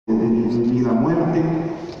ni la muerte,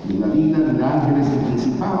 ni la vida, ni los ángeles, ni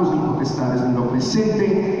principados, ni potestades, ni lo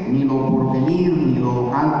presente, ni lo porvenir, ni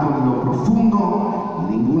lo alto, ni lo profundo,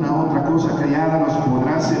 ni ninguna otra cosa creada nos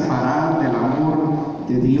podrá separar del amor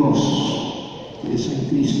de Dios, que es en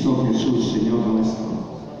Cristo Jesús, Señor nuestro.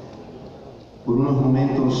 Por unos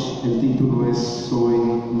momentos el título es Soy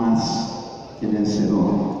más que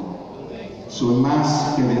vencedor. Soy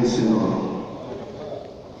más que vencedor.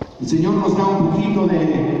 El Señor nos da un poquito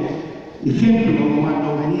de ejemplo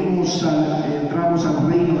cuando entramos al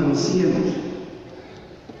reino de los cielos.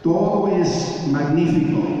 Todo es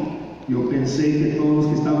magnífico. Yo pensé que todos los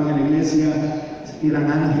que estaban en la iglesia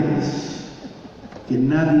eran ángeles, que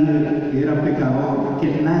nadie era pecador,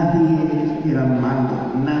 que nadie era malo,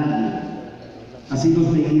 nadie. Así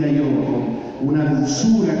los veía yo, con una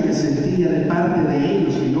dulzura que sentía de parte de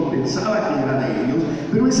ellos, que yo pensaba que era de ellos,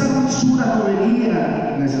 pero esa dulzura no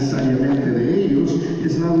venía necesariamente de ellos,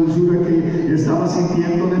 es la dulzura que estaba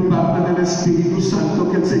sintiendo de parte del Espíritu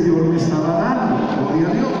Santo que el Señor me estaba dando. Gloria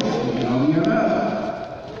a Dios, me lo había dado.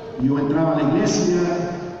 Yo entraba a la iglesia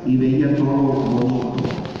y veía todo bonito.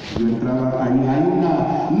 Yo entraba ahí, hay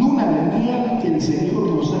una luna de miel que el Señor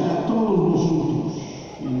nos da a todos nosotros.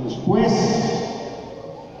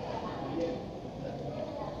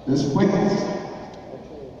 Y después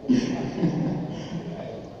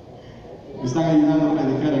me están ayudando a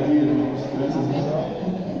predicar aquí, hermanos, gracias.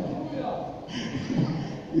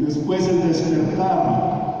 Y después el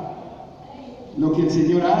despertar, lo que el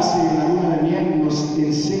Señor hace en la luna de miel nos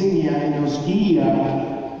enseña y nos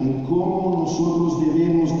guía en cómo nosotros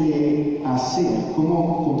debemos de hacer,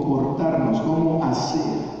 cómo comportarnos, cómo hacer.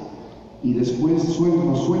 Y después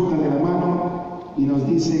nos suelta de la mano y nos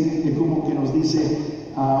dice, es como que nos dice,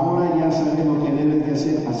 ahora ya sabes lo que debes de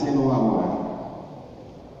hacer, hacelo ahora.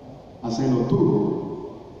 Hacelo tú.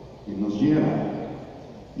 Y nos lleva.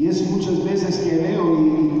 Y es muchas veces que veo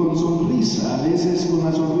y con sonrisa, a veces con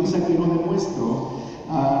la sonrisa que no demuestro,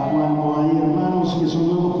 cuando hay hermanos que son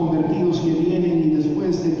nuevos convertidos que vienen y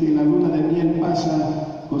después de que la luna de miel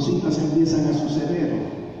pasa, cositas empiezan a suceder.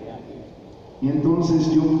 Y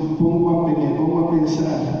entonces yo me pongo a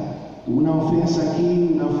pensar, una ofensa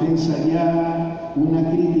aquí, una ofensa allá, una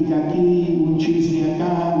crítica aquí, un chisme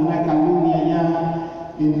acá, una calumnia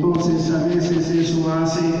allá. Entonces a veces eso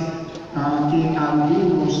hace que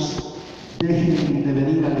algunos dejen de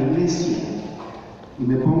venir a la iglesia. Y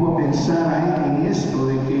me pongo a pensar en esto,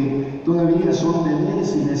 de que todavía son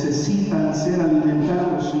bebés y necesitan ser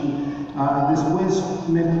alimentados. Y después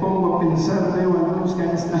me pongo a pensar, veo a algunos que han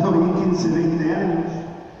estado ahí 15, 20 años,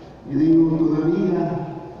 y digo, todavía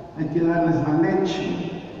hay que darles la leche.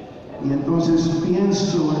 Y entonces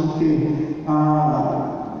pienso en que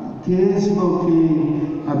qué es lo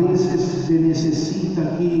que a veces se necesita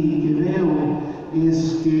aquí, que veo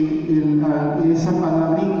es que esa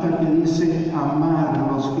palabrita que dice amar,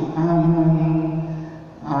 los que aman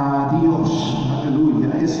a Dios, aleluya,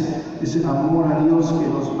 es el amor a Dios que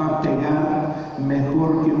nos va a pegar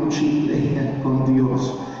mejor que un chicle con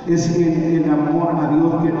Dios. Es el amor a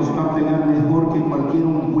Dios que nos va a pegar mejor que cualquier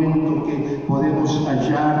ungüento que podemos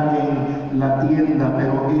hallar en la tienda,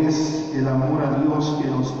 pero es el amor a Dios que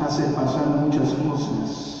nos hace pasar muchas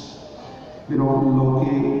cosas. Pero lo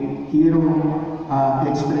que quiero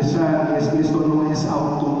expresar es que esto no es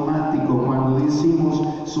automático cuando decimos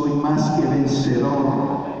soy más que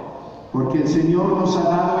vencedor, porque el Señor nos ha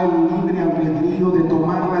dado el libre albedrío de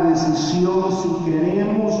tomar la decisión si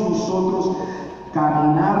queremos nosotros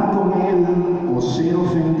caminar con Él o ser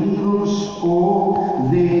ofendidos o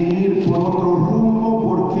de ir por otro rumbo,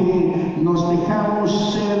 porque nos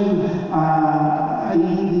dejamos ser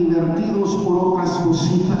ahí divertidos por otras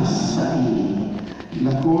cositas ahí.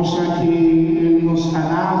 La cosa que Él nos ha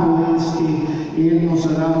dado es que Él nos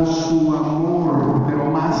ha dado su amor,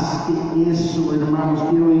 pero más que eso, hermanos,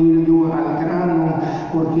 quiero ir yo al grano,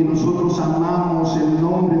 porque nosotros amamos el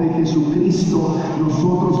nombre de Jesucristo,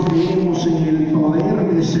 nosotros creemos en el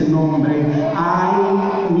poder de ese nombre.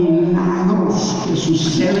 Hay milagros que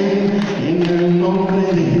suceden en el nombre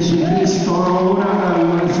de Jesucristo. Ahora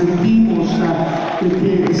lo sentimos,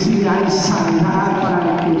 que si hay sanidad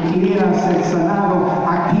para el que quiera ser sanado,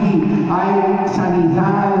 aquí hay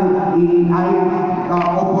sanidad y hay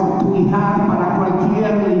oportunidad para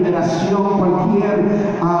cualquier liberación, cualquier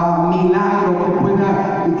milagro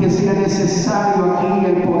que sea necesario aquí.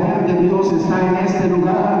 El poder de Dios está en este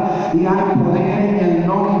lugar y hay poder en el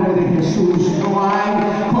nombre de Jesús. No hay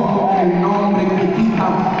como el nombre que quita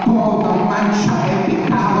toda mancha de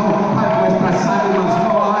pecado a nuestras almas.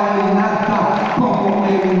 No hay nada como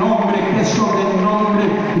el nombre que sobre el nombre,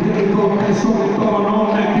 que sobre todo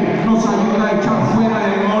nombre, que nos ayuda a echar fuera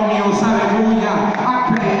demonios.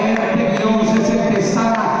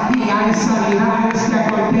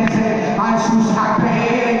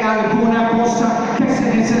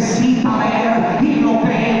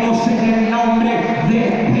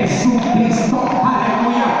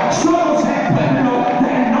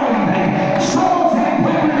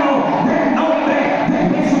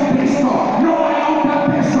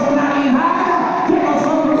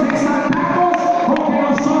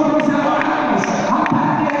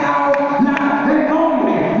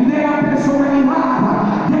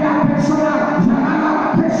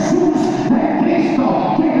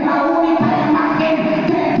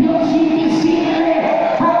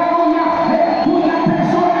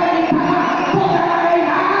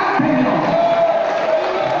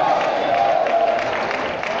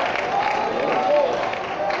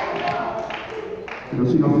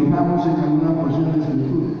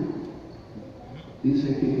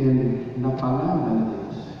 palabra de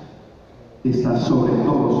Dios está sobre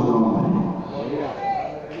todo su nombre.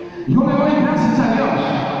 Yo le doy gracias a Dios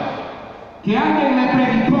que alguien me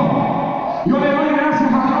predicó. Yo le doy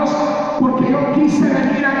gracias a Dios porque yo quise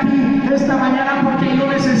venir aquí esta mañana, porque yo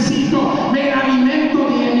necesito el alimento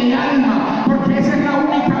de mi alma, porque esa es la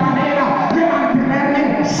única manera de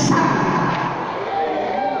mantenerme sano.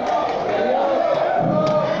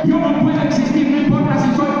 Yo no puedo existir, no importa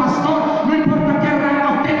si soy pastor, no importa qué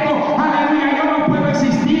rango tengo, aleluya, yo no puedo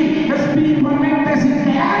existir espiritualmente sin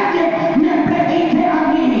que alguien me predique a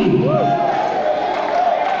mí.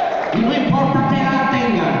 Y no importa qué edad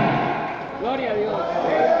tenga. Gloria a Dios.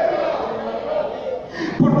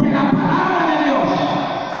 Porque la palabra de Dios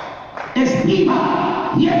es viva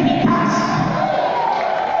y eficaz.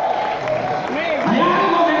 Hay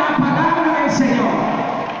algo de la palabra del Señor.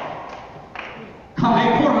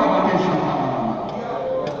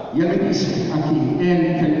 Y él me dice aquí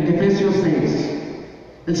en Efesios 6,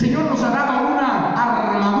 el Señor nos ha dado una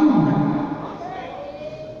armadura.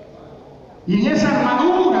 Y en esa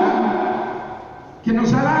armadura que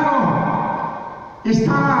nos ha dado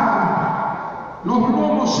está los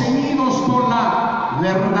lomos ceñidos por la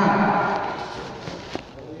verdad.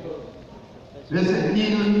 Y el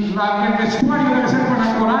vestuario debe ser con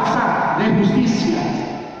la coraza de justicia.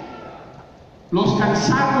 Los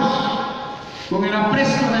calzados con el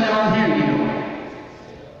apresto del Evangelio.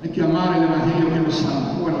 Hay que amar el Evangelio que nos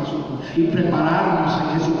salvó a nosotros y prepararnos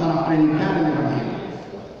en eso para predicar el Evangelio.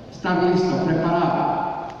 Estar listo,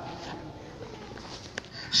 preparado.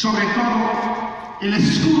 Sobre todo el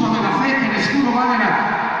escudo de la fe, que el escudo va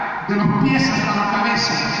de los pies hasta la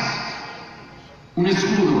cabeza. Un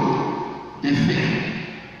escudo de fe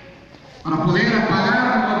para poder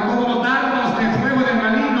apagar todos los dardos de fuego del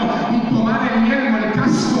maligno y tomar el yelmo, el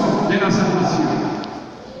casco de la salvación.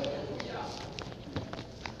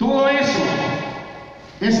 Todo eso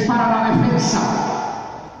es para la defensa.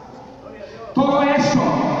 Todo eso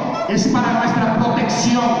es para nuestra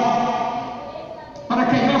protección, para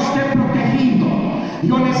que yo esté protegido.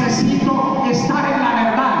 Yo necesito estar en la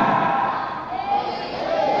verdad.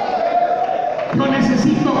 Yo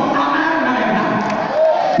necesito amar la verdad.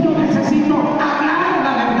 Yo necesito hablar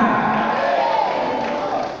la verdad.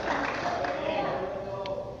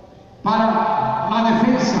 Para la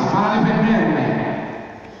defensa, para defenderme.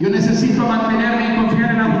 Yo necesito mantenerme y confiar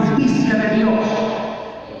en la justicia de Dios.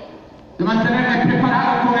 De mantenerme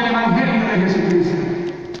preparado con el Evangelio de Jesucristo.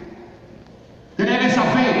 Tener esa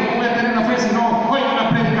fe. No voy a tener la fe si no oigo la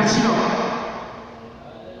predicación.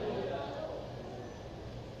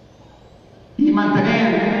 Y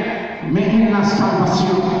mantenerme en la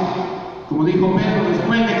salvación. Como dijo Pedro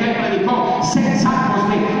después de que él predicó, sed salvos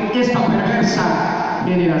de esta perversa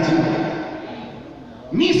generación.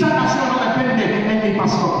 Mi salvación no depende de mi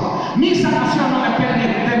pastor. Mi salvación no depende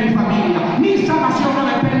de mi familia. Mi salvación no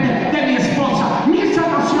depende de mi esposa. Mi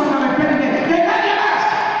salvación no depende de nadie más.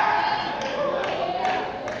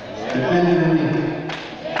 Depende de mí.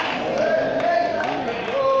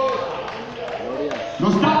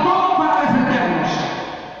 Nos da todo para defendernos.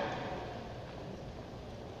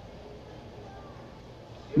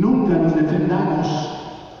 Nunca nos defendamos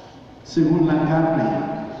según la carne,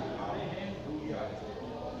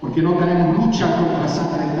 porque no tenemos lucha contra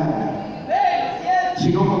sangre y carne,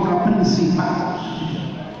 sino contra principados,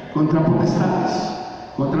 contra potestades,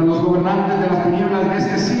 contra los gobernantes de las tinieblas de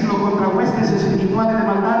este siglo, contra huestes espirituales de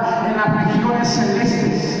maldad en las regiones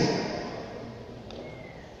celestes.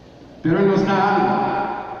 Pero Él nos da algo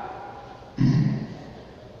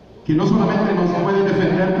que no solamente nos puede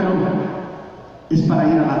defender, pero es para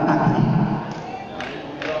ir al ataque.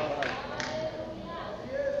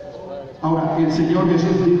 Ahora, el Señor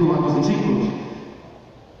Jesús dijo a los discípulos,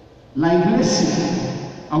 la iglesia,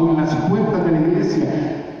 aún las puertas de la iglesia,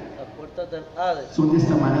 Las puertas del Hades. son de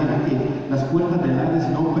esta manera, que las puertas del Hades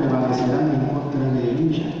no prevalecerán en contra de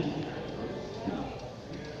ella.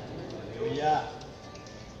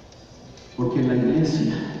 Porque la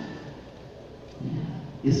iglesia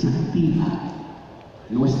es activa,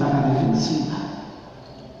 no está a la defensiva.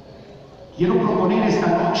 Quiero proponer esta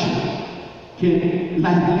noche que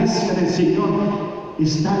la iglesia del Señor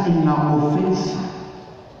está en la ofensa,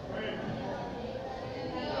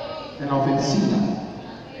 en la ofensiva.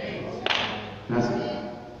 Gracias.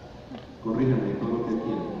 Corrígeme todo lo que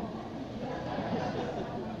quieran.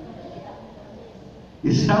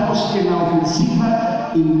 Estamos en la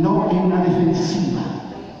ofensiva y no en la defensiva.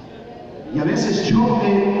 Y a veces yo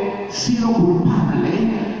he sido culpable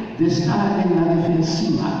de estar en la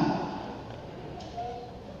defensiva,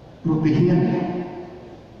 protegiendo.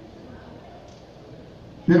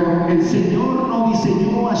 Pero el Señor no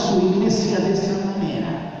diseñó a su iglesia de esa manera.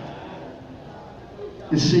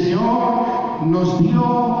 El Señor nos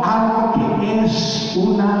dio algo que es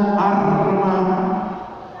una arma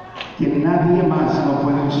que nadie más lo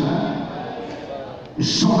puede usar.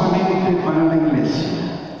 Es solamente para la iglesia.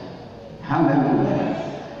 Aleluya.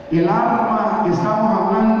 El arma que estamos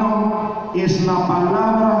hablando es la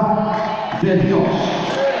palabra de Dios.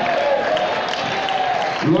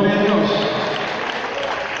 Gloria a Dios.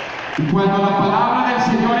 Y cuando la palabra del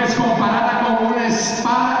Señor es comparada con una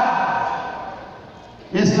espada,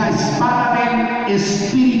 es la espada del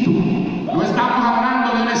Espíritu. No estamos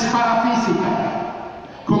hablando de una espada física,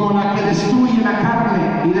 como la que destruye la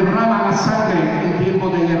carne y derrama la sangre en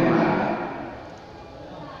tiempos de guerra.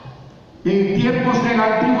 En tiempos del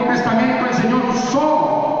Antiguo Testamento el Señor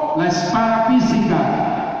usó la espada física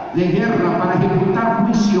de guerra para ejecutar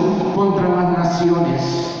juicio contra las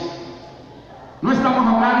naciones. No estamos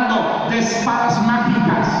hablando de espadas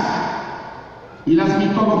mágicas y las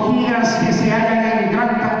mitologías que se hallan en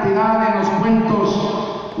gran cantidad en los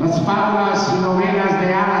cuentos, las fábulas y novelas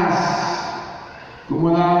de hadas, como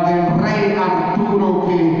la del rey Arturo,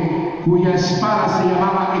 cuya espada se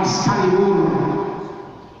llamaba Excalibur.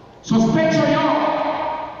 Sospecho yo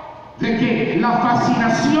de que la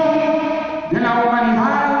fascinación de la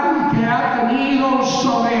humanidad que ha tenido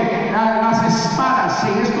sobre las espadas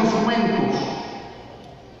en estos cuentos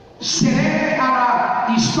se debe a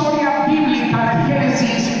la historia bíblica de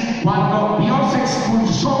Génesis, cuando Dios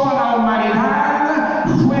expulsó a la humanidad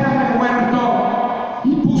fuera del huerto y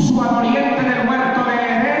puso al oriente del huerto de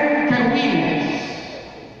Edén querubines.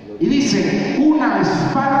 Y dice, una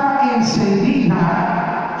espada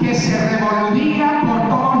encendida que se revolvía por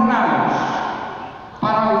todos lados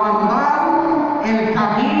para guardar el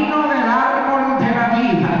camino del árbol de la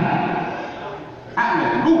vida.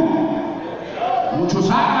 Aleluya.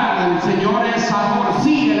 Muchos hablan, el Señor es amor,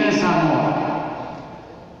 sí, Él es amor.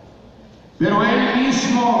 Pero Él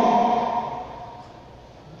mismo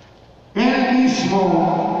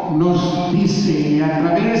nos dice a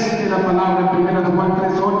través de la palabra en 1 Juan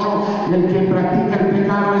 3:8, el que practica el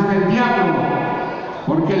pecado es del diablo,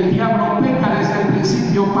 porque el diablo peca desde el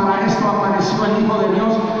principio. Para esto apareció el Hijo de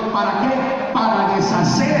Dios. ¿Para qué? Para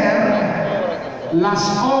deshacer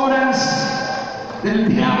las obras del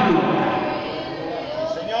diablo.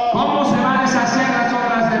 ¿Cómo se van a deshacer las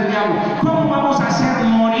obras del diablo? ¿Cómo vamos a hacer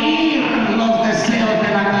morir los deseos de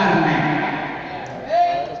la carne?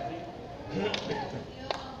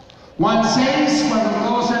 Juan 6, cuando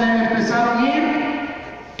todos se le empezaron a ir,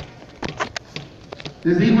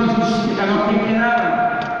 les dijo a los que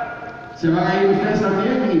quedaban, se van a ir ustedes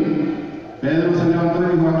también. Y Pedro se levantó y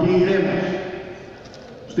dijo, aquí iremos.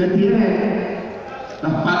 Usted tiene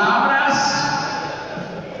las palabras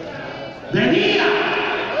de vida.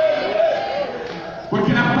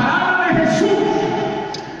 Porque las palabras de Jesús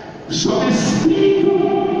son espíritu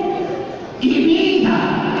y vida.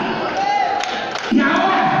 Y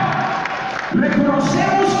ahora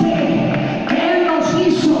reconocemos que Él nos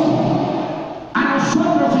hizo a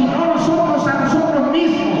nosotros y no nosotros a nosotros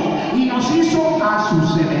mismos, y nos hizo a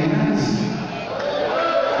sus semejanza.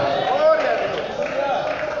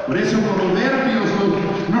 Por eso Proverbios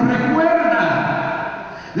nos recuerda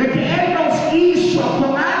de que Él nos hizo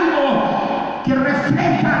con algo que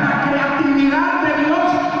refleja la creatividad de Dios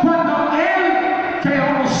cuando Él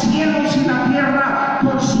creó los cielos y la tierra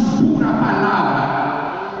con su pura palabra.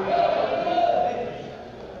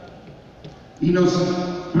 Y nos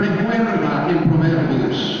recuerda en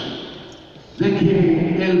Proverbios de que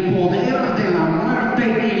el poder de la muerte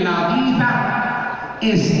y la vida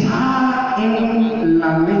está en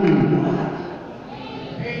la lengua.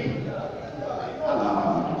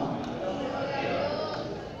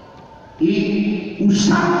 Y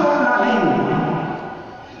usando la lengua,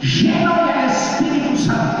 lleno del Espíritu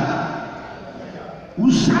Santo,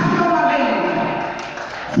 usando la lengua,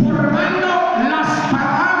 formando las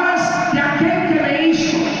palabras de aquel que me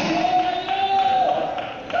hizo.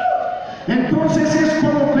 Entonces es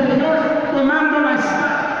como que yo tomando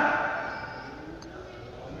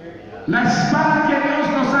la espada que Dios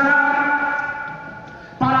nos dará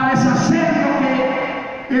para deshacer lo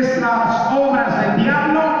que es las obras del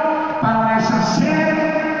diablo, para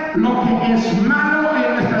deshacer lo que es malo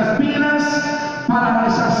en nuestras vidas, para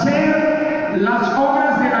deshacer las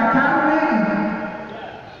obras de la carne.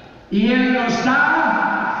 Y Él nos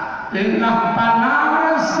da en las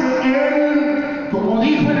palabras de Él, como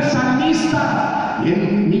dijo el salmista,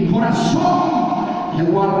 en mi corazón he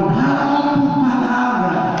guardado tu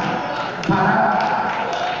palabra para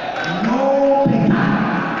no pecar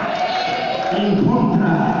en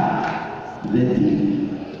contra de ti.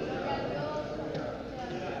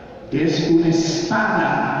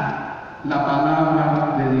 espada la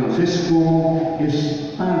palabra de Dios. Es como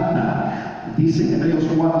espada. Dice en Hebreos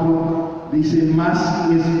 4, dice más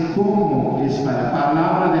es como espada.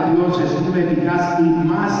 Palabra de Dios es muy eficaz y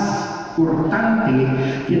más cortante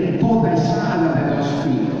que toda espada de dos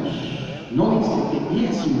filos. No dice que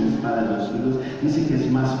es una espada de dos filos, dice que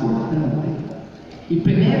es más cortante. Y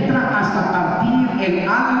penetra hasta partir el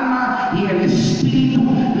alma y el espíritu,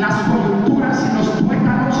 las coyunturas y los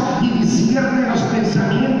tuétanos, y discierne los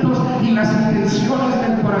pensamientos y las intenciones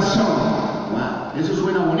del corazón. Wow, eso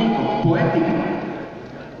suena bonito, poético.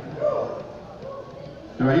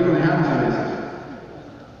 Pero ahí lo dejamos a veces,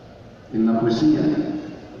 en la poesía.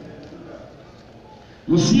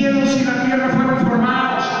 Los cielos y la tierra fueron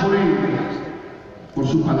formados por él, por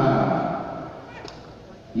su palabra.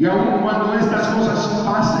 Y aun cuando estas cosas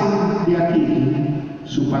pasen de aquí,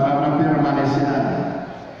 su palabra permanecerá.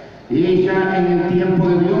 Ella en el tiempo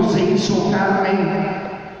de Dios se hizo carne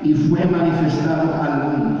y fue manifestado al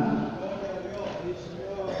mundo.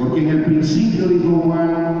 Porque en el principio, dijo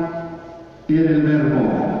Juan, era el verbo,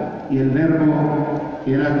 y el verbo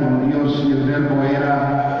era con Dios, y el verbo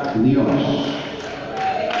era Dios.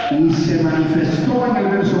 Y se manifestó en el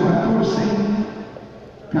verso 14,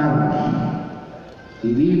 carne.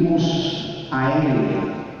 Y vimos a Él,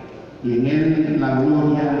 y en Él la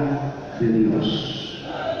gloria de Dios.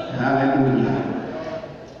 Aleluya.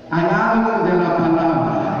 Hay algo de la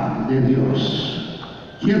palabra de Dios.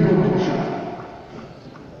 ¡Qué hermoso!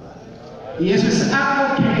 Y eso es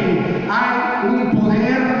algo que hay un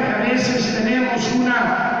poder. A veces tenemos una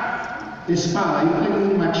espada. Yo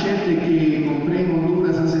tengo un machete que compré en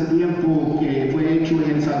Honduras hace tiempo, que fue hecho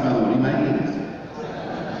en El Salvador. Imagínense.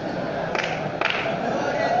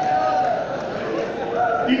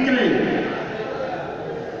 Increíble.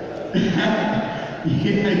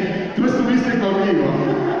 Tú estuviste conmigo.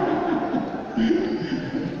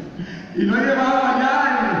 Y lo he llevado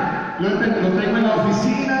allá, lo tengo en la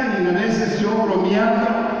oficina, y a veces yo bromeando,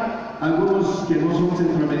 algunos que no son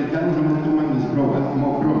centroamericanos no me toman mis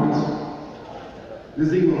bromas.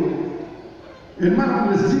 Les digo,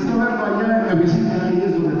 hermano, necesito verlo allá en la oficina, ahí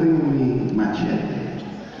es donde tengo mi machete.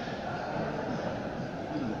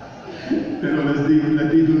 Pero les digo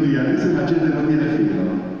un día, ese machete no tiene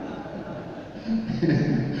filo.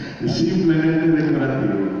 Es simplemente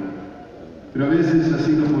decorativo. Pero a veces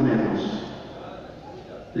así lo ponemos.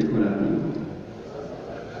 Decorativo.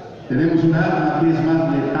 Tenemos un arma que es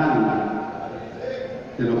más letal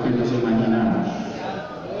de lo que nos imaginamos.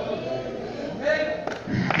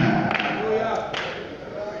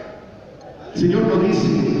 El Señor nos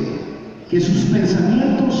dice que sus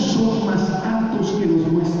pensamientos son más altos que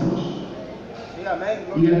los nuestros.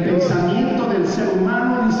 Y el pensamiento del ser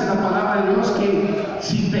humano, dice la palabra de Dios, que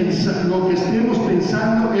si lo que estemos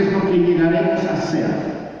pensando es lo que llegaremos a hacer,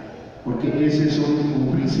 porque ese es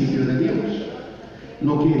un principio de Dios.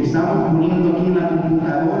 Lo que estamos poniendo aquí en la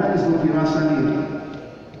computadora es lo que va a salir.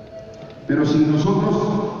 Pero si nosotros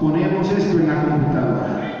ponemos esto en la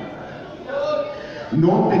computadora,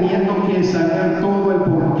 no teniendo que saber todo el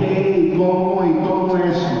porqué y cómo y todo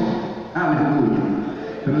eso, aleluya.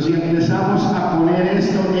 Pero si empezamos a poner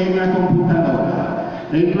esto en la computadora,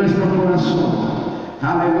 en nuestro corazón,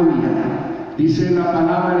 aleluya, dice la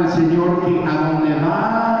palabra del Señor que a donde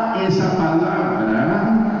va esa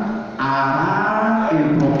palabra, hará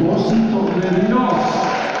el propósito de Dios.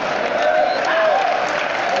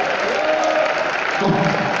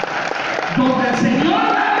 Donde el Señor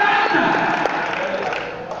la manda,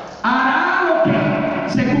 hará lo que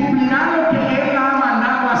se cumplirá, lo que Él ha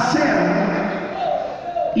mandado hacer.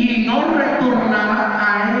 Y no retornará a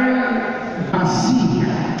él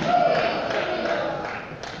vacía.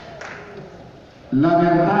 La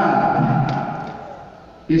verdad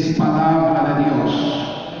es palabra de Dios.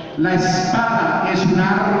 La espada es un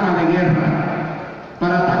arma de guerra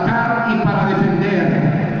para atacar y para defender.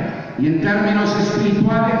 Y en términos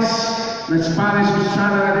espirituales, la espada es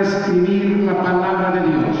usada para describir la palabra de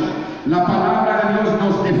Dios. La palabra de Dios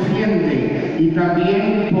nos defiende, y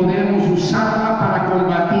también podemos usarla para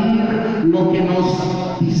combatir lo que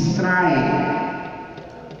nos distrae,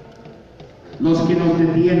 los que nos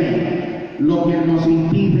detienen, lo que nos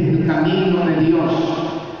impide el camino de Dios.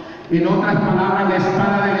 En otras palabras, la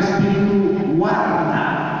espada del Espíritu guarda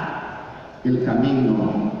el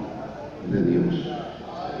camino de Dios.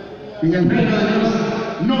 En el reino de Dios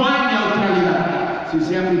no hay neutralidad. Si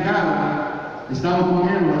se ha fijado, ¿estamos con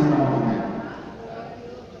Él o no estamos con Él?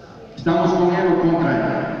 ¿Estamos con Él o contra Él?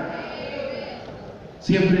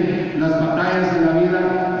 Siempre las batallas de la vida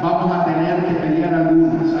vamos a tener que pelear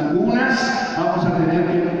algunas vamos a tener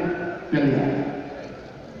que pelear.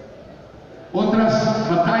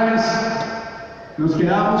 Nos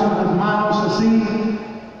quedamos con las manos así,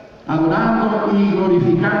 adorando y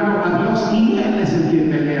glorificando a Dios, y Él es el que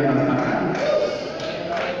pelea las batallas.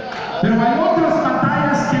 Pero hay otras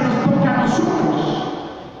batallas que nos toca a nosotros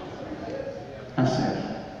hacer.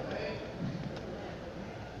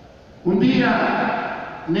 Un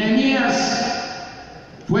día Nehemías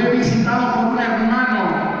fue visitado por un hermano,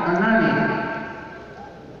 Hanani.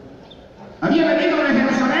 Había venido de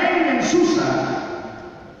Jerusalén en Susa,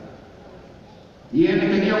 y él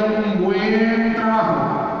tenía un buen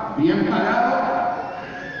trabajo, bien pagado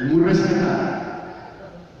y muy respetado,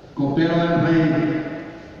 copero del rey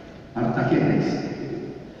Artajerjes.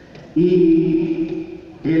 Y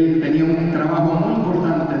él tenía un trabajo muy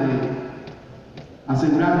importante de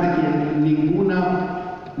asegurar de que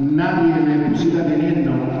nadie le pusiera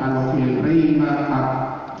veneno a lo que el rey iba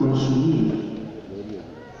a consumir.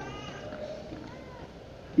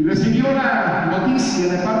 Y recibió la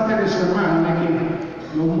noticia de parte de su hermano de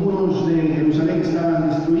que los muros de Jerusalén estaban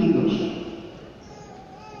destruidos.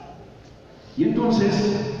 Y entonces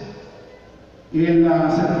él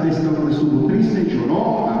estuvo triste,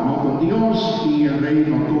 lloró, habló con Dios, y el rey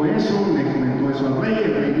notó eso, le comentó eso al rey.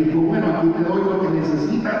 El rey dijo: bueno, aquí te doy lo que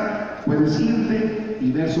necesitas, puedes irte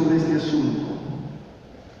y ver sobre este asunto.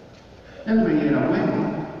 El rey era bueno,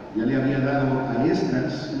 ya le había dado a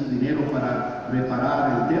Esdras un dinero para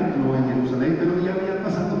reparar el templo en Jerusalén, pero ya habían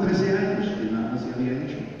pasado 13 años que nada se había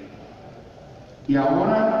hecho. Y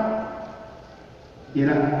ahora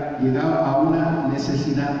era llegado a una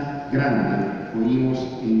necesidad grande. Oímos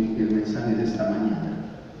en el mensaje de esta mañana.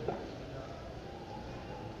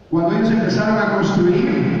 Cuando ellos empezaron a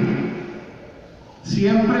construir,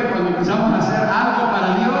 siempre cuando empezamos a hacer algo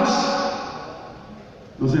para Dios,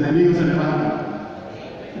 los enemigos se levantan.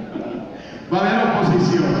 Va a haber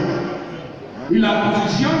oposición. Y la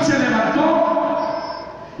oposición se levantó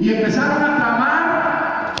y empezaron a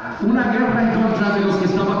tramar una guerra en contra de los que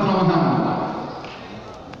estaban trabajando.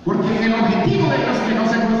 Porque el objetivo de ellos es que no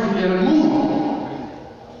se construyera el muro.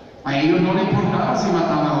 A ellos no les importaba si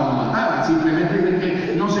mataban o no mataban, simplemente de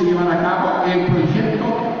que no se llevara a cabo el proyecto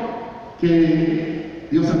que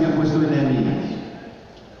Dios había puesto en Nehemías.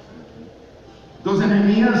 Entonces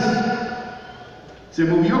Nehemías se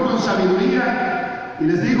movió con sabiduría y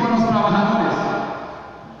les dijo a los trabajadores: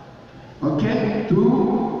 ok,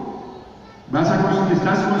 tú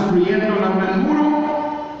estás construyendo el muro,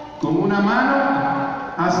 con una mano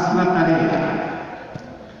haz la tarea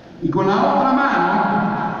y con la otra mano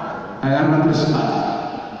agarra tu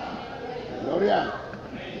espada. Gloria.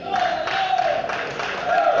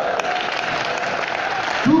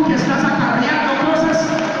 Tú que estás acarreando cosas,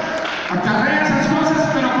 acarrea esas cosas,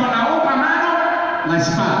 pero con la otra mano la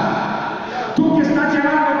espada. Tú que estás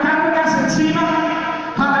llevando cargas encima,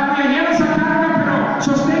 aleluya, lleva esa carga, pero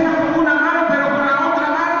sostenga con una mano, pero con la otra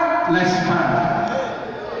mano la espada.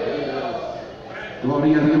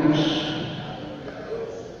 Gloria a Dios.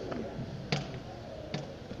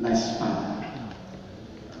 La espada.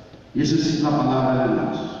 Y esa es la palabra de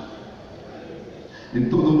Dios. En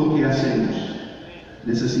todo lo que hacemos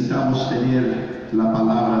necesitamos tener la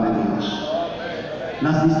palabra de Dios.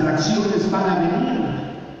 Las distracciones van a venir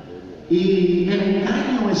y el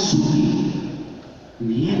engaño es sutil.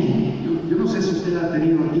 Viene. Yo no sé si usted ha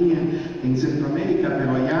tenido aquí en Centroamérica,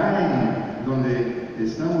 pero allá en donde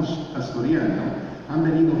estamos pastoreando, han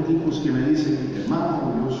venido tipos que me dicen: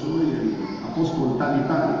 hermano, yo soy el apóstol tal y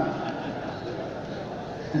tal.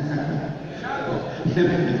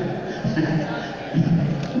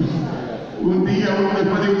 Un día,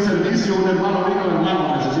 después de un servicio, un hermano dijo: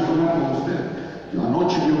 hermano, necesito hablar con usted.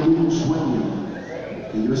 Anoche yo tuve un sueño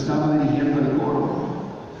y yo estaba dirigiendo el coro,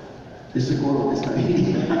 ese coro que está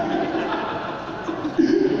ahí.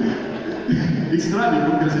 Extraño,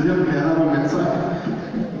 porque el Señor me ha dado un mensaje.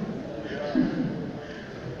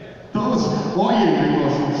 Todos oyen de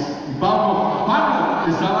cosas. Pablo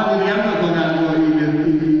estaba lidiando con algo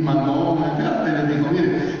y mandó una carta y le dijo: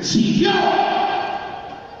 mire, si yo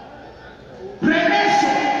regreso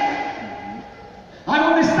a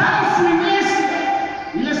donde estaba su iglesia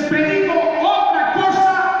y les predico otra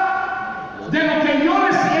cosa de lo que yo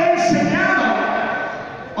les he enseñado,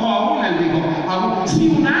 o aún él dijo, si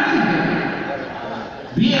un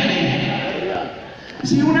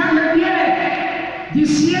ángel viene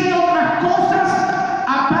diciendo otras cosas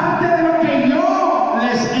aparte de lo que yo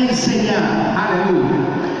les he enseñado, aleluya,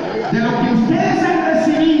 de lo que ustedes han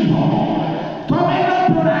recibido, tómenlo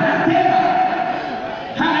por anatema,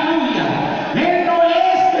 aleluya. Él no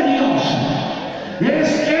es de Dios,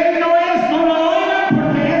 él no lo oigan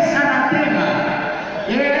porque es anatema,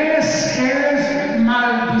 es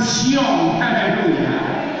maldición, aleluya.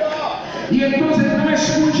 Y entonces no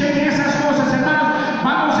escuchen esas cosas, hermanos.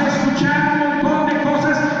 Vamos a escuchar un montón de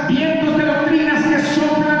cosas, vientos de doctrinas que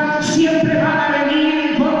soplan, siempre van a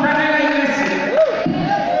venir en contra de la iglesia.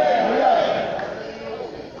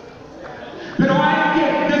 Pero hay que,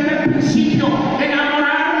 desde el principio,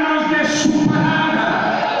 enamorarnos de su palabra.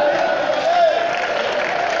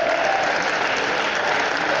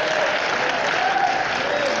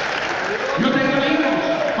 Yo tengo libros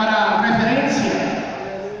para referencia,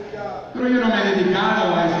 pero yo no me he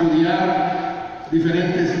dedicado a estudiar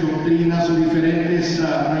diferentes doctrinas o diferentes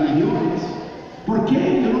religiones. ¿Por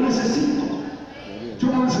qué? Yo no necesito.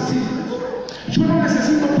 Yo no necesito eso. Yo no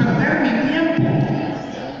necesito perder mi tiempo.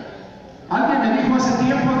 Alguien me dijo hace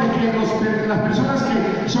tiempo de que las personas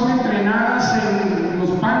que son entrenadas en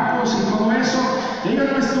los bancos y todo eso, ellos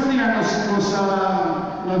no estudian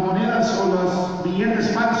las monedas o los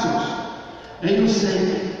billetes falsos. Ellos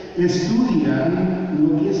estudian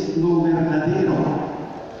lo que es lo verdadero,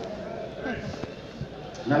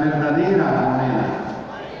 la verdadera moneda.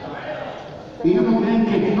 Ellos no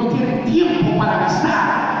tienen tiempo para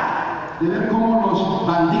gastar, de ver cómo los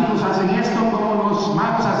bandidos hacen esto, cómo los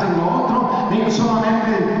magos hacen lo otro. Ellos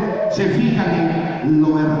solamente se fijan en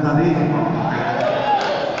lo verdadero.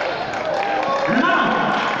 Hermano,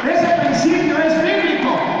 ese principio es bíblico,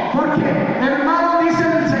 porque hermano, dice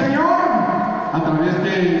el Señor a través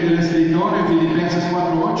del escritor en Filipenses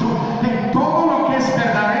 4:8, en todo lo que es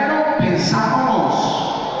verdadero, pensámonos.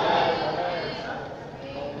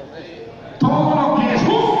 Todo lo que es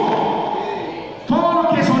justo, todo lo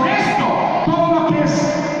que es honesto, todo lo que es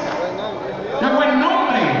de buen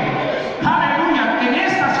nombre. Aleluya. En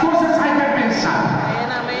estas cosas hay que pensar.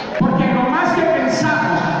 Porque lo más que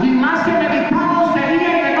pensamos y más que meditamos de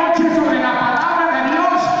día y de noche sobre la palabra de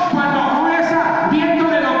Dios, cuando ese viento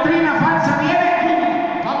de doctrina falsa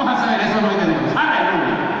viene, vamos a saber, eso no es de Dios.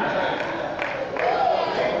 Aleluya.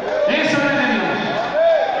 Eso no es de Dios.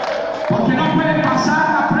 Porque no pueden pasar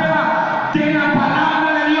la prueba de la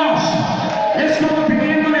palabra de Dios. Es como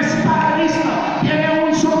teniendo la espada lista. Viene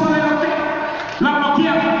un soplo de doctrina. La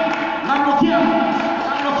bloqueamos.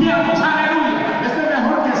 Aleluya. Este es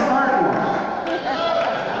mejor que Star Wars.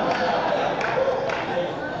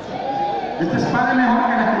 Esta espada es mejor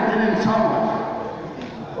que la que tiene el Star Wars.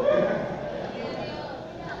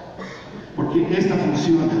 Porque esta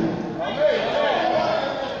funciona.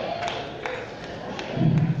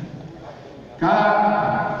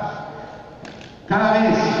 Cada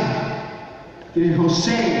vez que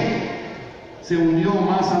José se hundió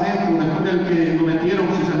más adentro, después del que lo metieron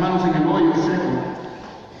sus hermanos en el hoyo seco,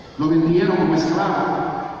 lo vendieron como esclavo.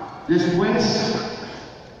 Después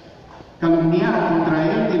calumniaron contra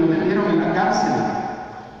él y lo metieron en la cárcel.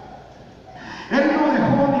 Él no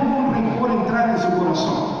dejó ningún rencor entrar en su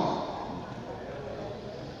corazón.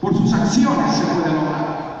 Por sus acciones se puede lograr.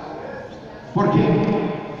 Porque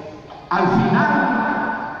al final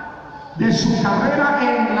de su carrera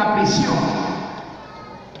en la prisión,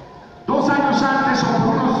 2 años antes o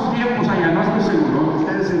por unos tiempos allá, no estoy seguro,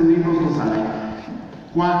 ustedes eruditos lo saben,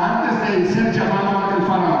 antes de ser llamado ante el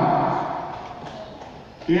faraón,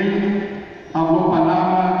 él habló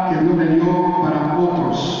palabra que Dios le dio para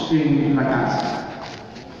otros en la cárcel.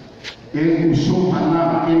 Él usó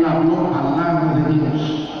palabra, él habló palabra de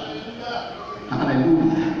Dios.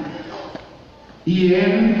 Aleluya. Y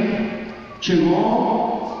él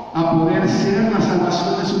llegó a poder ser la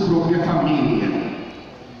salvación de su propia familia.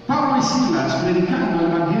 Pablo y Silas predicando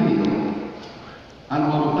el evangelio,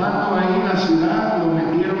 alborotando ahí en la ciudad,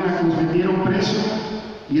 los metieron preso,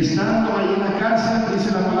 y estando ahí en la cárcel,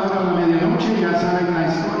 dice la palabra a la medianoche, ya saben la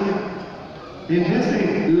historia, en vez de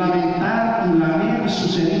lamentar y lamer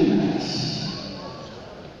sus heridas,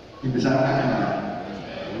 empezaron a cantar,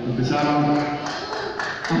 empezaron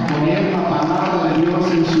a poner la palabra de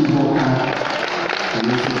Dios en su boca, en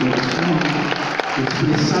su corazón,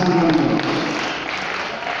 expresando a Dios.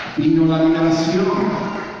 Vino la liberación.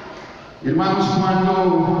 Hermanos,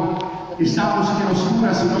 cuando estamos en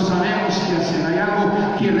oscuras y no sabemos qué hacer, hay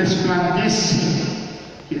algo que resplandece,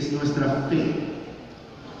 que es nuestra fe.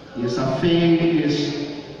 Y esa fe es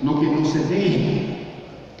lo que no se ve.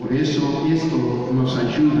 Por eso esto nos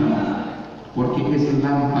ayuda, porque es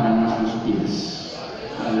lámpara a nuestros pies.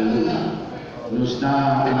 Aleluya. Nos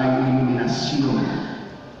da la iluminación.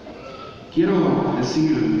 Quiero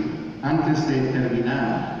decir, antes de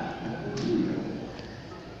terminar,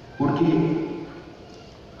 porque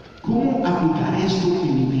 ¿cómo aplicar esto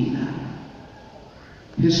en mi vida?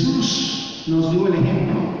 Jesús nos dio el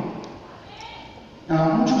ejemplo.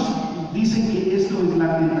 Muchos dicen que esto es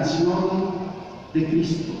la tentación de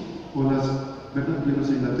Cristo, o la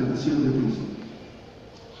tentación de Cristo.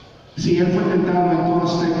 Sí, él fue tentado en todo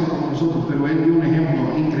aspecto como nosotros, pero él dio un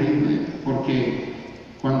ejemplo increíble, porque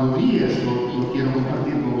cuando vi esto, lo quiero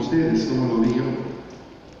compartir con ustedes, como lo vi yo.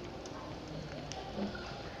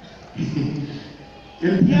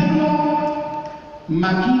 El diablo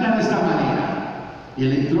maquina de esta manera.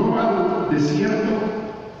 Él entró al desierto,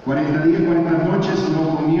 40 días, 40 noches,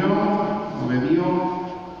 no comió, no bebió,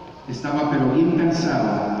 estaba pero bien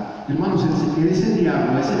cansado. Hermanos, ese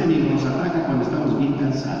diablo, ese enemigo nos ataca cuando estamos bien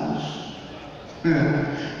cansados,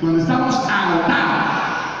 cuando estamos agotados,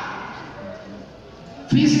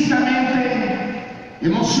 físicamente,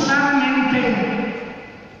 emocionalmente.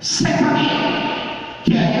 Sepa bien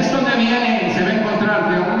que ahí es donde viene, se va a encontrar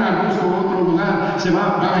de algún arbusto u otro lugar,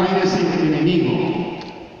 va a venir ese enemigo.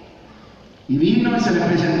 Y vino y se le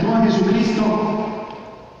presentó a Jesucristo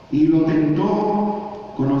y lo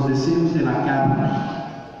tentó con los deseos de la carne.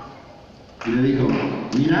 Y le dijo: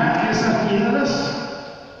 mira esas piedras,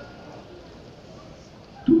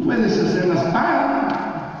 tú puedes hacerlas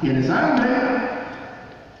pan, tienes hambre.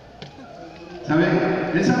 ¿Sabe?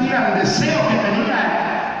 Él sabía el deseo que tenía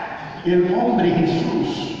el hombre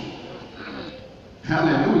Jesús.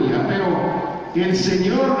 Aleluya. Pero el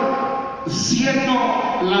Señor, siendo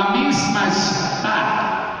la misma espada.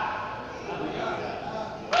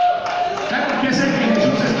 ¿Sabe por qué sé que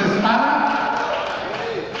Jesús es la espada?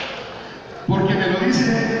 Porque me lo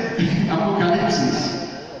dice Apocalipsis,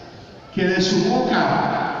 que de su boca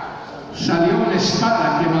salió una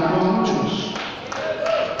espada que mató a muchos.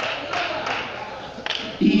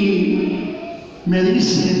 Y me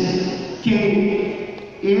dice que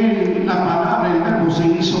la palabra, el verbo se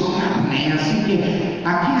hizo carne, así que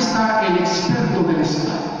aquí está el experto del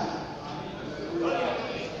espada.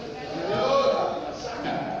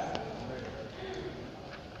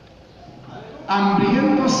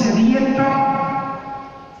 Hambriento, sediento,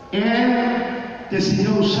 él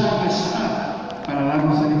decidió usar la espada para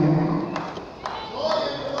darnos el ejemplo.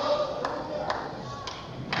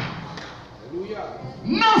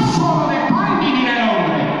 No solo de pan vivirá el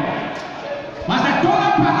hombre, mas de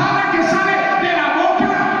toda palabra que sale de la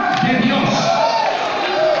boca de Dios.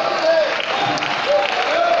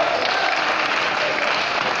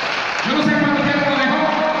 Yo no sé cuánto tiempo lo dejó.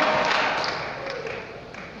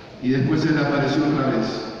 Y después se le apareció otra vez.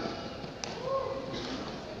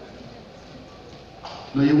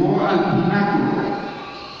 Lo llevó al pináculo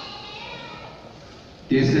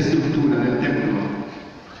de esta estructura del templo.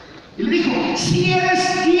 Y le dijo: si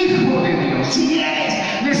eres hijo de Dios, si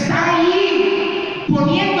eres, le está ahí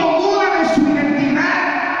poniendo duda de su identidad.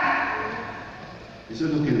 Eso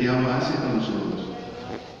es lo que el diablo hace con nosotros.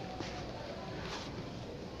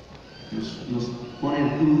 Nos pone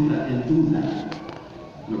en duda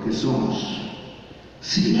lo que somos.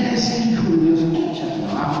 Si eres hijo de Dios, échate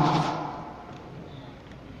abajo.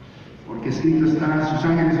 Porque escrito está: sus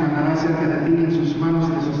ángeles mandará cerca de ti, en sus manos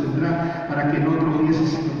te sostendrá, para que no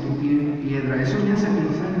tropieces con tu piedra. Eso me hace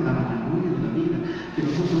pensar en la vanaglorias de la vida, que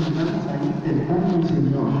nosotros estamos ahí tentando al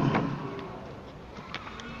Señor,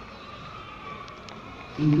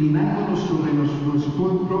 inclinándonos sobre nuestros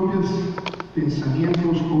propios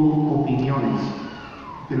pensamientos o opiniones.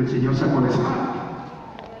 Pero el Señor sacó la espada.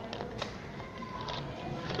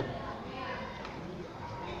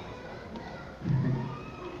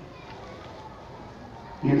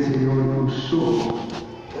 Y el Señor usó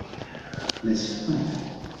la espada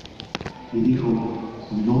y dijo: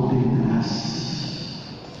 no tendrás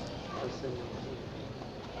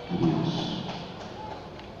a Dios.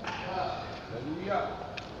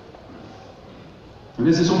 A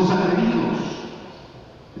veces somos atrevidos.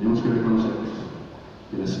 Tenemos que reconocer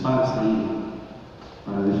que la espada está ahí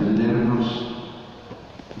para defendernos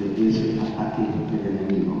de ese ataque del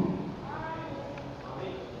enemigo.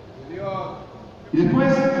 Y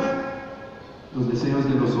después, los deseos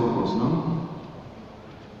de los ojos, ¿no?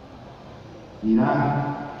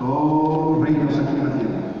 Mira, todos los reinos aquí en la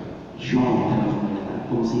tierra, yo te los voy a dar,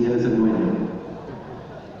 como si eres el dueño.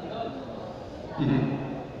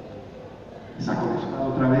 Sacó la espada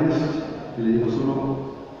otra vez y le dijo: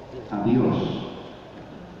 solo a Dios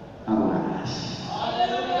adorarás.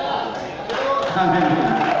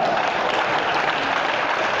 Aleluya.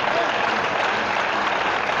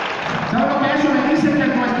 ¿Sabe lo que eso me dice? Que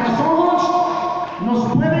nuestros ojos nos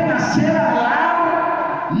pueden hacer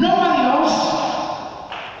adorar no a Dios,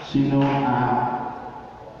 sino a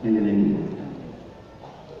el enemigo,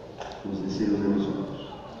 los deseos de los ojos.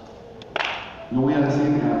 No voy a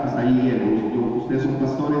decir que hasta ahí llego. Ustedes son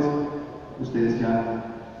pastores, ustedes ya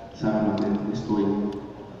saben lo que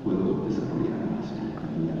puedo desarrollar más,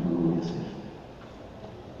 ya no lo voy a hacer.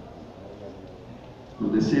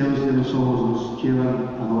 Los deseos de los ojos nos llevan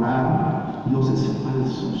a adorar dioses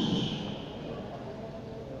falsos.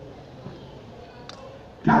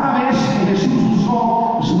 Cada vez que Jesús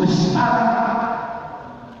usó su espada,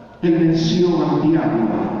 Él venció al diablo.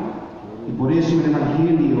 Y por eso el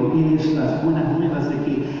Evangelio es las buenas nuevas de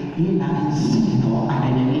que Él ha vencido al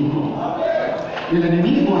enemigo. El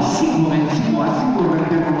enemigo ha sido vencido, ha sido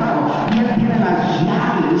derrotado. Y Él tiene las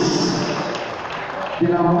llaves de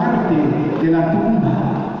la muerte, de la tumba,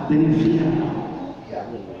 del infierno.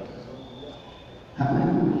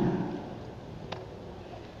 Aleluya.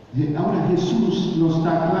 Ahora Jesús nos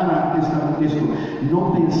da clara esto.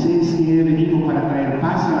 No penséis que he venido para traer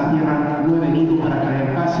paz a la tierra. No he venido para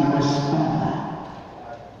traer paz, sino espada.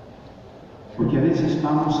 Porque a veces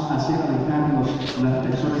vamos a hacer alejarnos las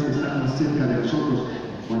personas que están más cerca de nosotros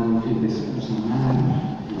cuando empezamos a amar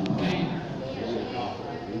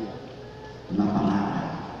la palabra.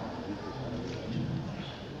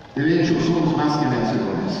 De hecho, somos más que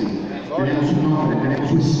vencedores, sí. Tenemos un nombre, tenemos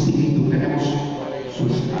su espíritu, tenemos su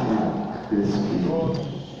espada del espíritu.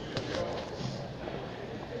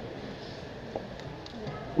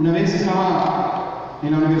 Una vez estaba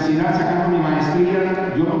en la universidad sacando mi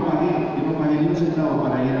maestría, yo no pagué ni un centavo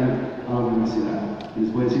para ir a la universidad. Y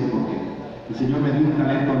les voy a decir por qué. El Señor me dio un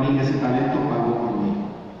talento a mí y ese talento pagó por mí.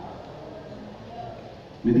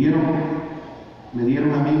 Me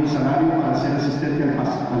dieron a mí un salario para ser asistente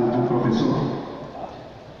al profesor.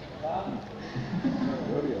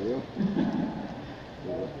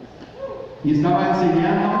 Y estaba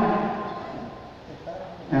enseñando,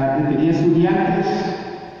 tenía estudiantes,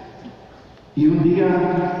 y un día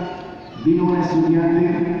vino un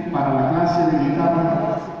estudiante para la clase de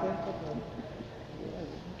guitarra.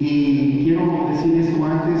 Y quiero decir esto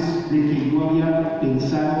antes de que yo había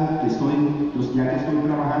pensado que ya que estoy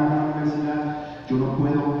trabajando en la universidad, yo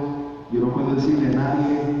no puedo decirle a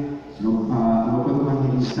nadie, no puedo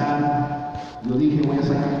evangelizar. Yo dije, voy a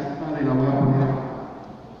sacar la espada y la voy a poner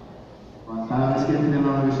cada vez que entre en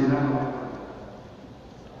la universidad.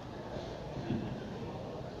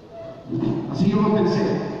 Así yo lo pensé.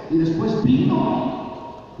 Y después vino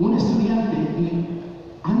un estudiante y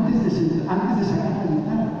antes de sacar la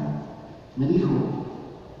guitarra, me dijo,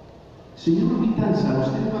 señor Vitanza,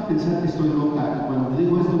 usted va a pensar que estoy loca. Cuando me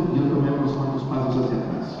dijo esto, yo tomé unos cuantos pasos hacia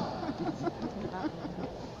atrás.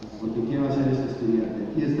 Porque quiero hacer este estudiante.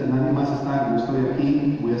 Aquí está, nadie más está, yo estoy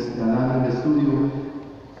aquí, voy a dar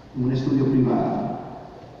un estudio privado.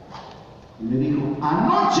 Y me dijo,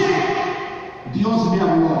 anoche Dios me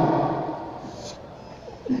habló.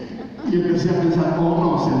 Y empecé a pensar, oh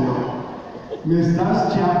no, Señor. Me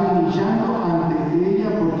estás ya humillando ante ella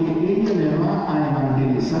porque ella me va a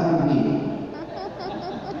evangelizar a mí.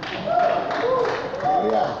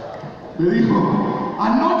 Me dijo,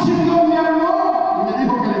 anoche Dios me habló y me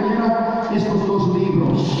dijo que le diera estos 2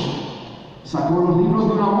 libros. Sacó los libros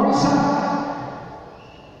de una bolsa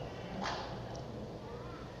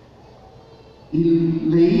y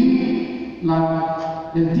leí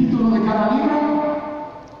el título de cada libro.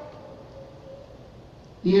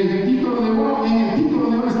 Y en el título de uno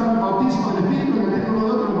estaba el bautismo del Espíritu, y en el título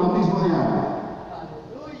de otro el bautismo de agua.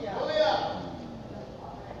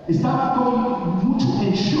 Estaba todo mucho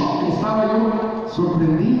en shock, estaba yo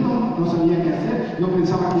sorprendido, no sabía qué hacer. Yo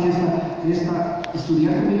pensaba que esta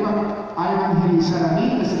estudiante me iba a evangelizar a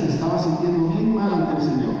mí, me estaba sintiendo bien mal ante el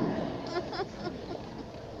Señor.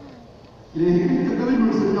 Y le dije, ¿qué te dijo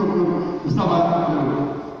el Señor?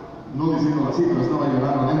 No diciendo así, pero estaba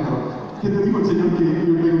llorando adentro. ¿Qué te dijo el Señor que yo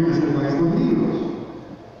tengo que hacer con estos libros?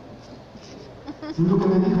 ¿Sabes lo que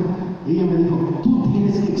me dijo? Ella me dijo, tú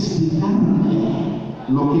tienes que explicarme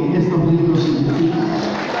lo que estos libros significan.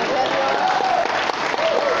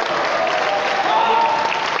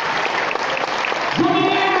 Yo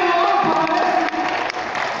vine para esto.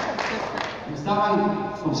 Me estaban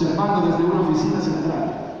observando desde una oficina central.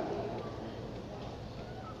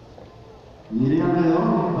 Miré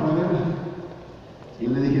alrededor para ver. Y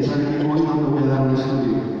le dije, ¿sabe qué? Hoy no te voy a dar un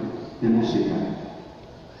estudio de música.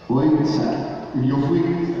 Hoy y yo fui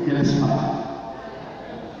el espada.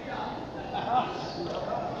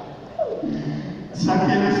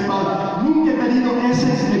 Saqué la espada. Nunca he tenido esa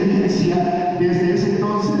experiencia desde ese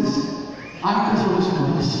entonces, antes o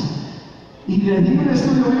después. Y le di un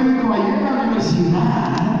estudio bíblico ayer en la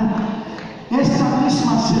universidad. Esa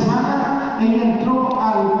misma semana ella entró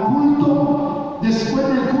al culto. Después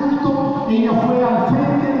del culto, ella fue al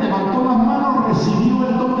frente, levantó las manos, recibió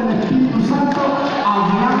el don del Espíritu Santo,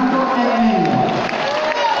 hablando en lengua.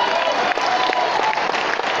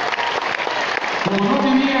 Como no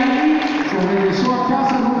vivía ahí, se regresó a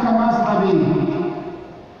casa, nunca más la vi.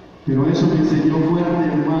 Pero eso me enseñó fuerte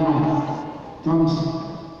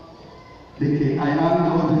de que hay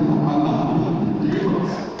algo de la palabra de Dios.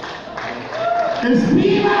 Es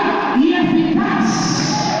viva y eficaz.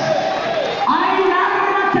 Hay un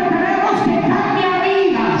arma que tenemos que cambia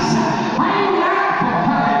vidas. Hay un arma,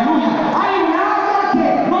 aleluya. Hay un arma que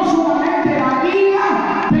no solamente da vida,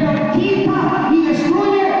 pero quita y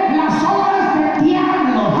destruye las obras del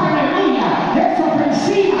diablo. Aleluya. Es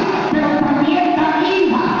ofensiva, pero también da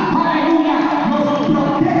vida. Aleluya. Nos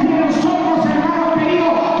protege a nosotros, hermano querido,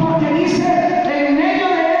 porque dice en medio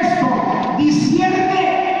de esto, discierne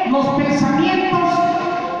los pensamientos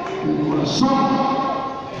del corazón.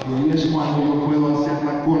 Y es cuando yo puedo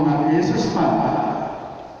hacerla con esa espada,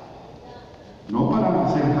 no para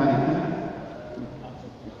hacer caridad,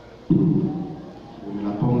 yo me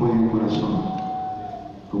la pongo en el corazón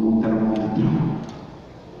como un termómetro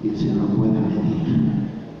y el Señor puede medir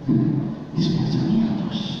mis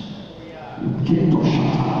pensamientos. ¿Qué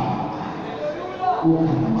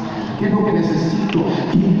es lo que necesito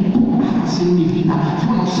que tú hagas en mi vida?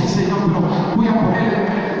 Yo no sé, Señor, pero voy a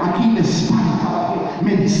poner aquí la espada para que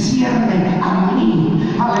me discierne a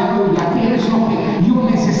mí. Aleluya. ¿Qué es lo que yo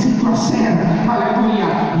necesito hacer? Aleluya.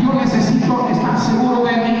 Yo necesito estar seguro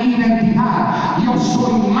de mi identidad. Yo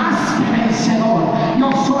soy más que vencedor.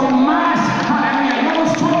 Yo soy más. Aleluya. Yo no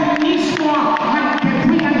soy el mismo al que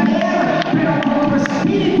fui ayer, pero con tu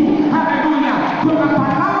espíritu. Aleluya. Con la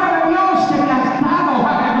palabra de Dios que me has dado.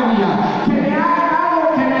 Aleluya. Que me ha dado,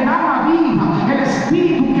 que me da la vida. El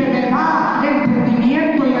espíritu que me da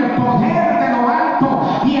entendimiento y el poder de lo alto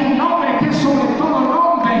y el nombre que es sobre todo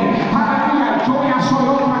nombre. Aleluya. Yo ya soy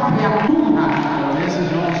otra criatura. Pero a veces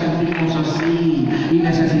no nos sentimos así y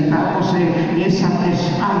necesitamos esa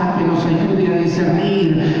espada que nos ayude a discernir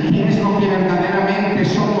qué es lo que verdaderamente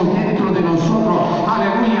somos dentro de nosotros.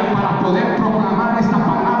 Aleluya. Para poder proclamar esta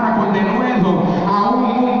palabra con denuedo a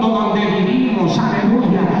un mundo donde vivimos.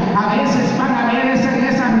 Aleluya. A veces van a haber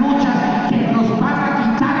esas luchas que nos van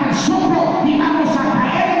a quitar el soplo y vamos a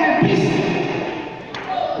caer en el piso.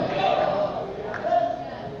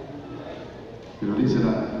 Pero dice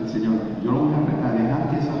el Señor, yo no voy a dejar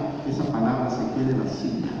que esa palabra se quede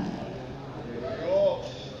vacía.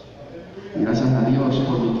 Y gracias a Dios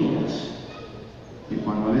por Miqueas, que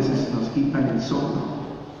cuando a veces nos quitan el soplo,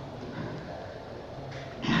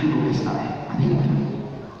 hay algo que está adentro,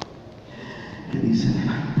 que dice,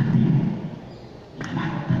 levántate,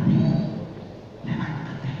 levántate,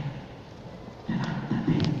 levántate,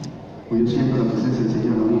 levántate. Hoy yo siento la presencia del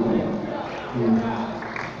Señor ahorita.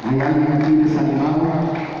 ¿Hay alguien aquí desanimado?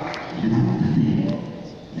 Levántate,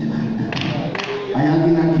 levántate. ¿Hay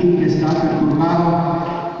alguien aquí que está perturbado?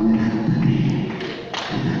 Levántate,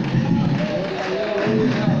 levántate,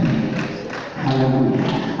 levántate. Aleluya.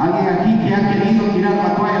 Alguien aquí que ha querido tirar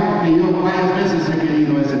la toalla, porque yo varias veces he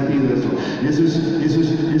querido, he sentido eso. Eso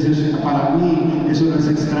es para mí, eso no es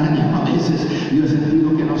extraño. A veces yo he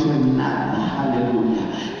sentido que no soy nada. Aleluya.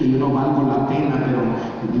 Que yo no valgo la pena, pero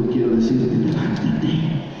yo quiero decirte, levántate.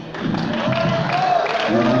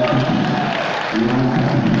 Levántate,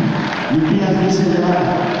 levántate. Miqueas dice,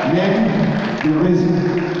 levántate.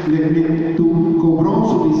 Tú cobró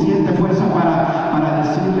suficiente fuerza para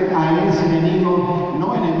decirle a ese enemigo,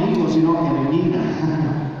 no enemigo, sino enemiga.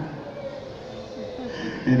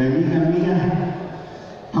 Enemiga mía,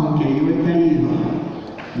 aunque yo he caído,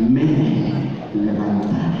 me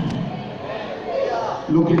levantaré.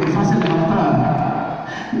 Lo que nos hace levantar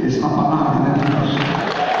es la palabra de Dios.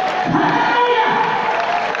 ¡Aleluya!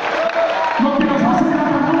 Lo que nos hace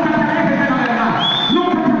levantar, nunca te alejes de la verdad,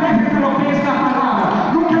 nunca te alejes de lo que es la palabra,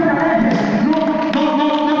 nunca te alejes,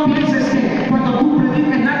 no pienses que cuando tú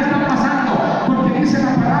prediques nada está pasando, porque dice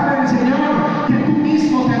la palabra del Señor que tú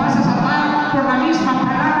mismo te vas a salvar por la misma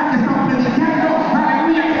palabra que estás predicando.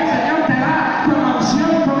 Aleluya, que el Señor te da con la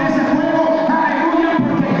unción, con ese fuego. Aleluya,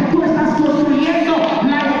 porque tú estás construyendo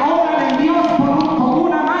la obra de Dios con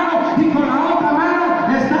una mano y con la otra mano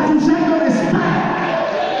estás usando la espada.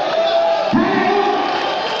 Aleluya.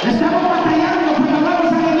 Estamos batallando cuando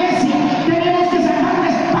vamos a la iglesia. Tenemos que sacar la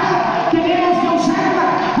espada, tenemos que usarla.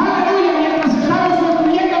 Aleluya, mientras estamos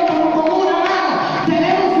construyendo con una mano,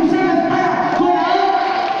 tenemos que usar la espada con la otra.